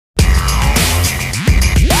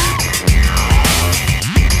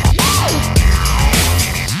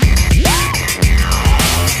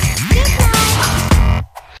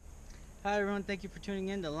thank you for tuning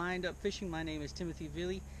in to Lined Up Fishing. My name is Timothy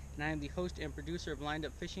Villi, and I am the host and producer of Lined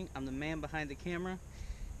Up Fishing. I'm the man behind the camera,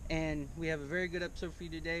 and we have a very good episode for you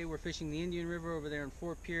today. We're fishing the Indian River over there in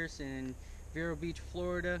Fort Pierce in Vero Beach,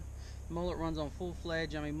 Florida. Mullet runs on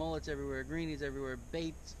full-fledged. I mean, mullets everywhere, greenies everywhere,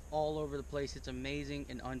 baits all over the place. It's amazing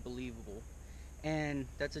and unbelievable. And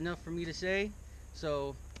that's enough for me to say,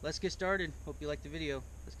 so let's get started. Hope you like the video.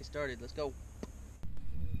 Let's get started. Let's go.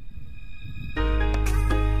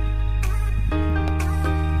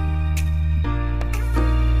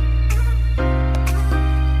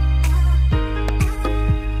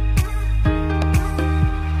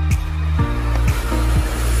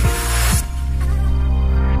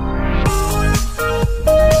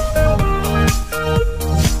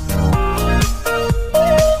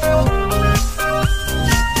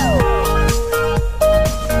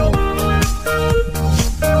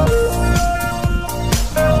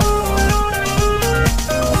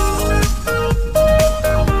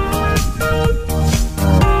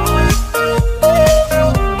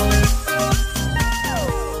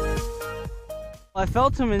 I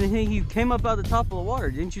felt him and he came up out of the top of the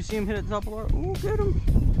water. Didn't you see him hit at the top of the water? Ooh, get him.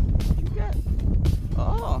 What you got?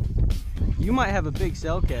 Oh, you might have a big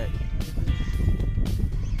cell cat.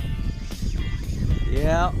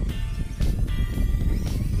 Yeah.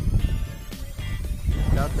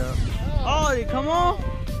 Got that. Oh, did he come off?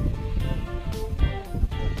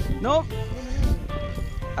 Nope.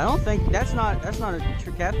 I don't think that's not a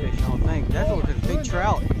catfish. I don't think that's a big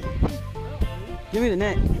trout. Give me the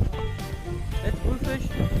net. That's bluefish?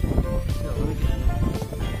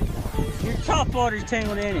 Your top water's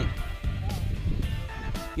tangled in it.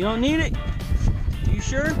 You don't need it? You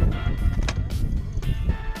sure?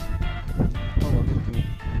 Oh, give it to me.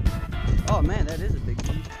 Oh man, that is a big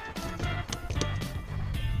one.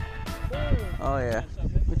 Oh yeah.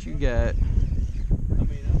 What you got?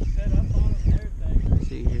 Let's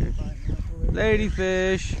see here.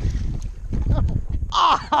 Ladyfish.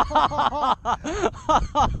 I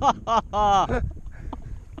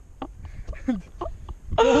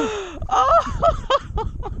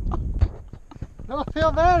don't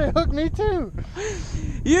feel bad, it hooked me too.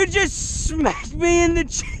 You just smacked me in the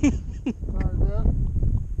cheek.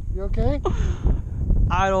 You okay?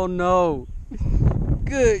 I don't know.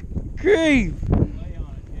 Good grief.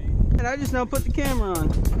 And I just now put the camera on.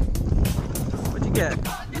 What you got?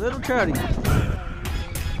 Little trouty.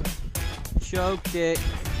 Choked it.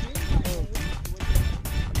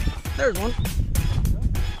 There's one.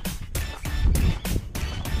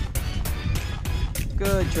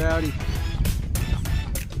 Good trouty.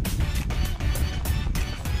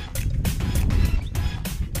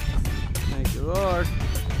 Thank you, Lord.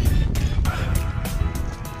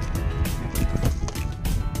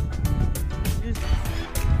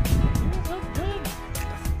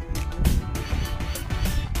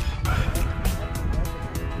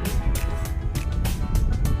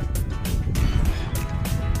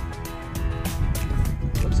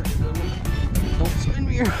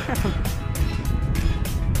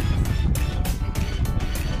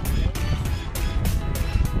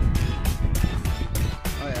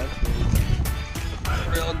 Oh yeah, that's good.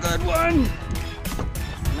 Real good one.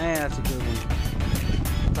 Man, that's a good one.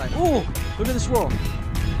 Like, oh, look at the swirl.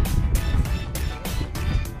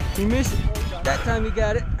 He missed it. That time he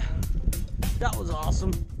got it. That was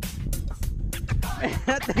awesome. Man,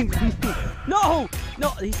 that thing's no,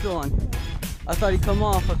 he's still on. I thought he'd come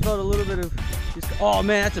off. I felt a little bit of just, oh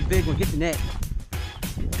man, that's a big one. Get the net.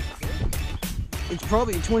 It's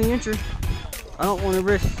probably a 20-incher. I don't want to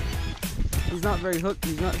risk. He's not very hooked.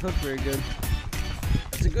 He's not hooked very good.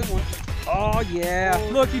 That's a good one. Oh yeah. Oh,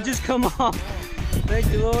 look, he just come off. Thank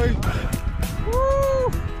you, Lord.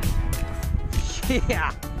 Woo!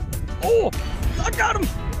 Yeah. Oh, I got him.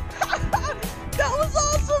 That was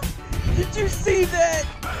awesome. Did you see that?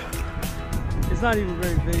 It's not even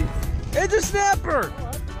very big. It's a snapper.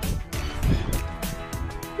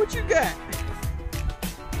 What you got?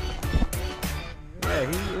 Yeah,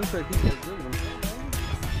 he looks like he's got a good one.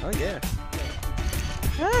 Oh yeah.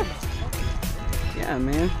 Ah. Yeah,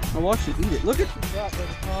 man. I watched him eat it. Look at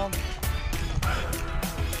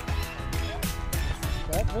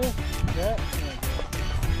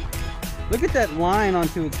Look at that line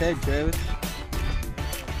onto its head, Travis.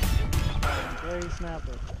 Very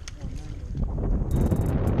snapper.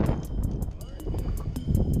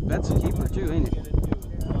 That's a keeper too, ain't it?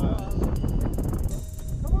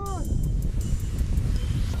 Come on.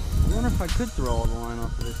 I wonder if I could throw all the line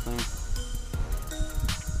off of this thing.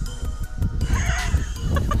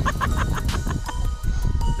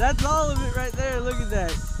 That's all of it right there. Look at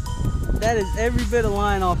that. That is every bit of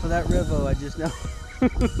line off of that Revo I just know.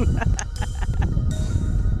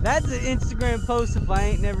 That's an Instagram post if I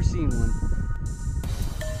ain't never seen one.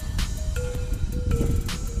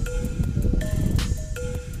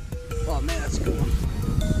 Oh man, that's a good one.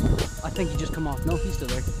 I think he just come off. No, he's still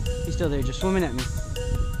there. He's still there, just swimming at me.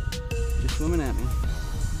 Just swimming at me.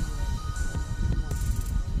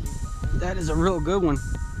 That is a real good one.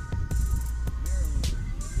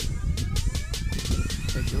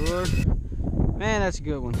 Thank you, Lord. Man, that's a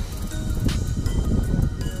good one.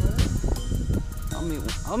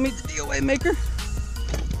 I'll meet the DOA maker.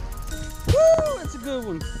 Woo, that's a good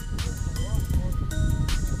one.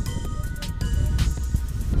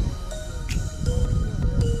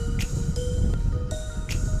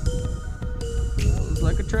 Looks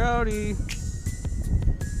like a trouty.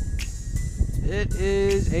 It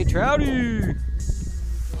is a trouty.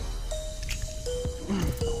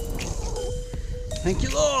 Thank you,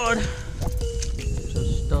 Lord. So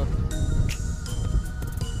stuffed.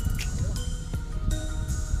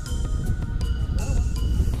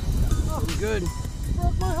 Good.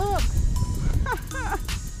 Broke my hook.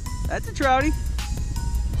 That's a trouty.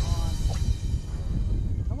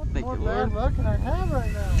 How much Thank more you, bad Lord. luck can I have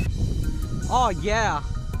right now? Oh yeah,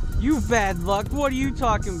 you bad luck. What are you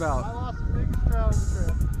talking I about? lost the biggest trout of the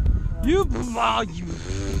trip. You, oh, you.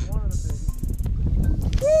 One of the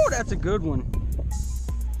biggest. Woo, that's a good one.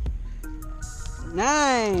 9. I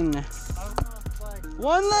don't know, it's like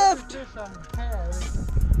One left. fish I've had.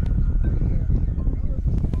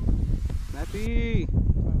 Snappy.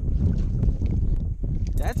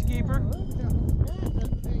 That's a keeper. Look how bad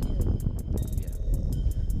that thing is. Yeah.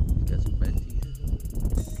 He's got some bad teeth.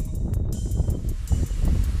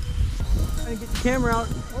 I get the camera out.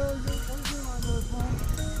 What was it on those ones?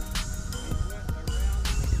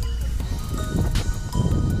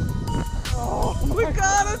 Oh, We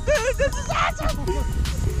got him, dude. This is awesome.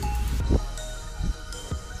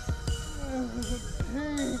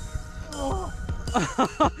 Oh.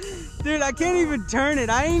 Dude, I can't even turn it.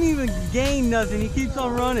 I ain't even gained nothing. He keeps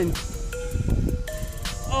on running.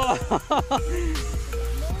 Oh.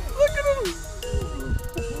 Look at him.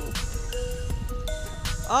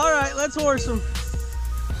 All right, let's horse him.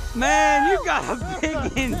 Man, you got a big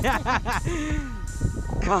one.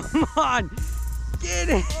 Come on. Get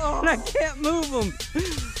it. I can't move him.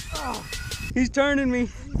 He's turning me.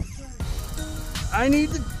 I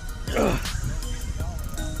need to.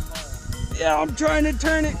 Yeah, I'm trying to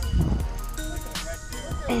turn it.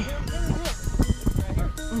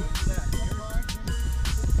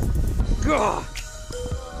 God.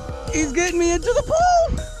 He's getting me into the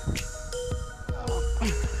pool.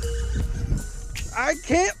 I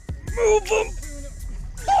can't move him.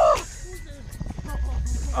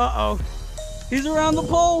 Uh-oh. He's around the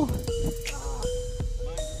pole.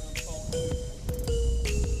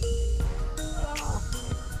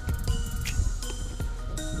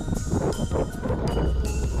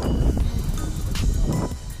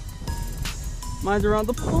 Mine's around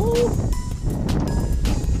the pole.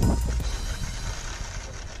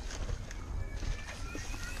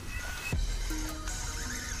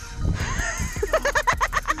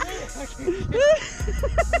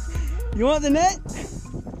 You want the net?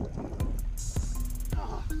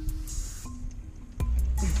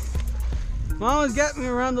 Mama's got me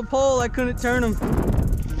around the pole. I couldn't turn him.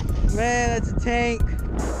 Man, that's a tank.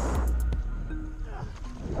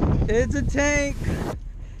 It's a tank.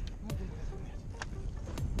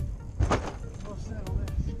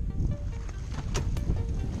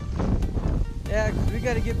 Yeah, because we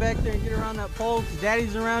got to get back there and get around that pole because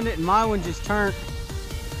Daddy's around it and my one just turned.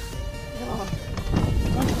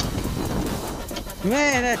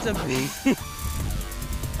 Man, that's a beast.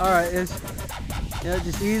 Alright,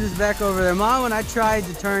 just ease us back over there. My one, I tried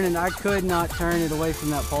to turn and I could not turn it away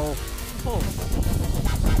from that pole.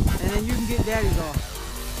 And then you can get Daddy's off.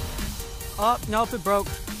 Oh, nope, it broke.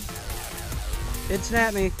 It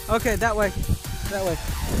snapped me. Okay, that way. That way.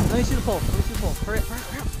 Let me see the pole. Let me see the pole. Hurry up, hurry up,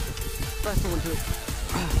 hurry up. Faster one to it.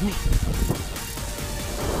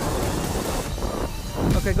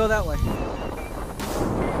 Okay, go that way.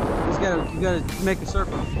 You gotta make a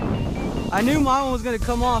circle. I knew my one was gonna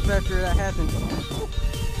come off after that happened.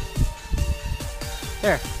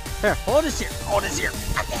 Here, hold this here, hold this here.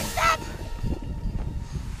 I can't stop.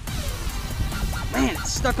 Man,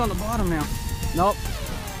 it's stuck on the bottom now. Nope.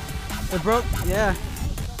 It broke, yeah.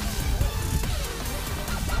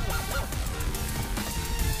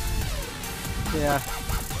 Yeah.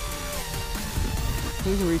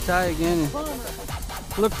 We can retie again and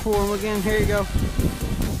look for him again. Here you go.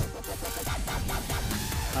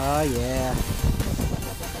 Oh yeah.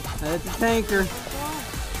 That's a tanker.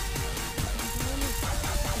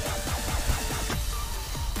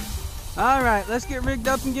 All right, let's get rigged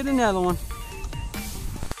up and get another one.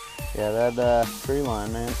 Yeah, that tree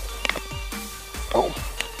line, man. Oh,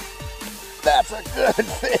 that's a good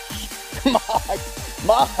fish.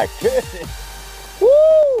 My goodness.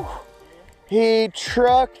 Woo! He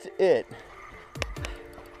trucked it.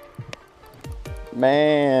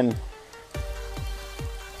 Man.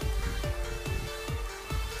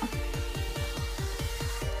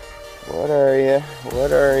 What are you?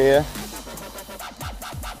 What are you?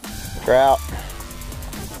 Trout.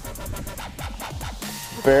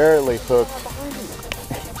 Barely hooked.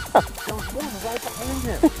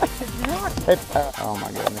 Oh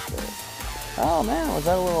my goodness. Oh man, was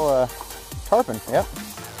that a little tarpon? Yep.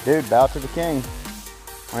 Dude, bow to the king.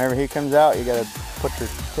 Whenever he comes out, you gotta put your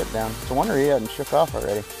tip down. It's a wonder he hadn't shook off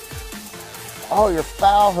already. Oh, you're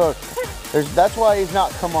foul hooked. That's why he's not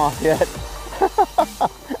come off yet.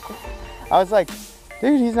 I was like,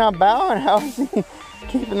 dude, he's not bowing. How is he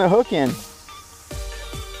keeping the hook in?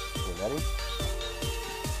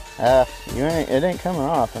 You ready? It ain't coming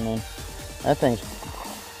off. I mean, that thing's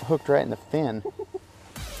hooked right in the fin.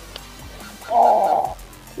 Oh,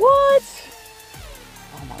 what?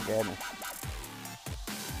 Oh my goodness.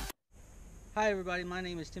 Hi everybody, my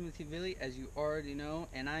name is Timothy Villy, as you already know,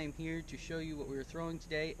 and I am here to show you what we were throwing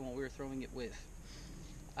today and what we were throwing it with.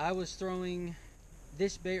 I was throwing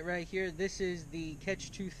this bait right here. This is the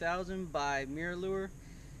Catch 2000 by Mirror Lure.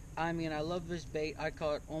 I mean, I love this bait. I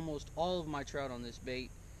caught almost all of my trout on this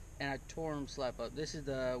bait, and I tore them slap up. This is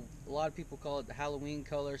a lot of people call it the Halloween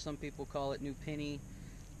color. Some people call it New Penny.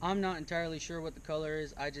 I'm not entirely sure what the color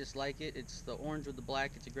is. I just like it. It's the orange with the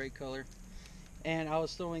black. It's a great color. And I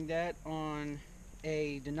was throwing that on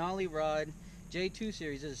a Denali rod, J2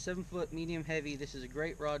 series. This is a 7-foot medium heavy. This is a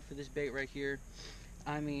great rod for this bait right here.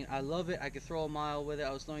 I mean, I love it. I could throw a mile with it.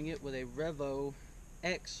 I was throwing it with a Revo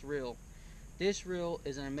X reel. This reel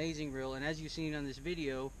is an amazing reel, and as you've seen on this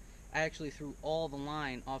video, I actually threw all the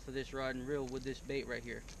line off of this rod and reel with this bait right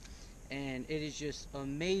here. And it is just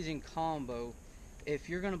amazing combo. If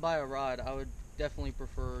you're going to buy a rod, I would definitely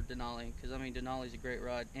prefer Denali, because I mean, Denali is a great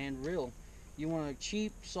rod. And reel. You want a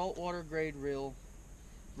cheap saltwater grade reel,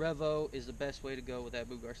 Revo is the best way to go with that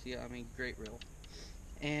Boo Garcia. I mean, great reel.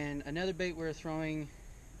 And another bait we were throwing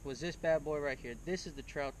was this bad boy right here. This is the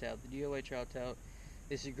trout tout, the DOA trout tout.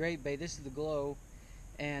 This is a great bait. This is the glow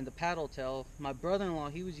and the paddle tail. My brother-in-law,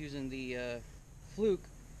 he was using the fluke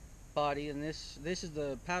body, and this is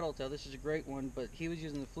the paddle tail. This is a great one, but he was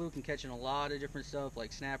using the fluke and catching a lot of different stuff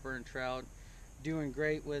like snapper and trout, doing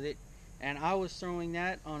great with it. And I was throwing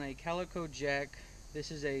that on a Calico Jack.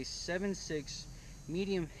 This is a 7.6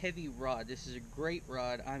 medium heavy rod. This is a great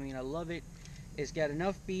rod. I mean, I love it. It's got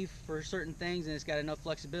enough beef for certain things, and it's got enough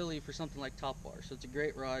flexibility for something like top water. So it's a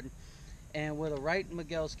great rod. And with a Wright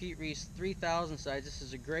Miguel Skeet Reese 3000 size, this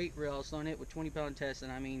is a great reel. I was throwing it with 20-pound test,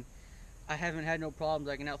 and I mean, I haven't had no problems.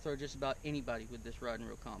 I can outthrow just about anybody with this rod and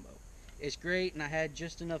reel combo. It's great, and I had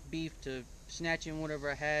just enough beef to snatch in whatever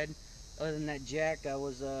I had. Other than that jack, I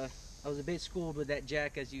was a bit schooled with that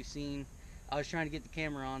jack, as you've seen. I was trying to get the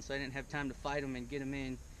camera on, so I didn't have time to fight him and get him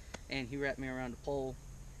in, and he wrapped me around the pole.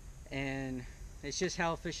 And it's just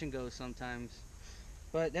how fishing goes sometimes.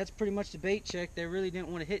 But that's pretty much the bait check. They really didn't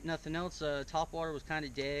want to hit nothing else. Top water was kind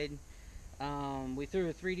of dead. We threw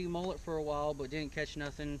a 3D mullet for a while, but didn't catch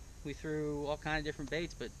nothing. We threw all kind of different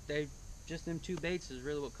baits, but just them two baits is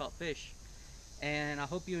really what caught fish. And I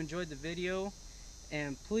hope you enjoyed the video.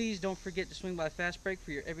 And please don't forget to swing by Fast Break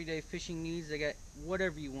for your everyday fishing needs. They got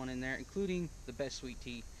whatever you want in there, including the best sweet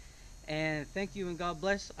tea. And thank you and God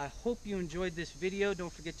bless. I hope you enjoyed this video.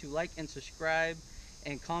 Don't forget to like and subscribe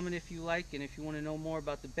and comment if you like. And if you want to know more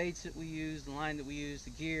about the baits that we use, the line that we use, the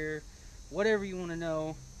gear, whatever you want to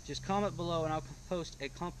know, just comment below and I'll post a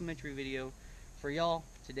complimentary video for y'all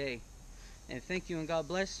today. And thank you and God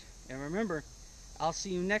bless. And remember, I'll see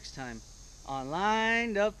you next time on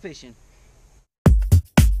Lined Up Fishing.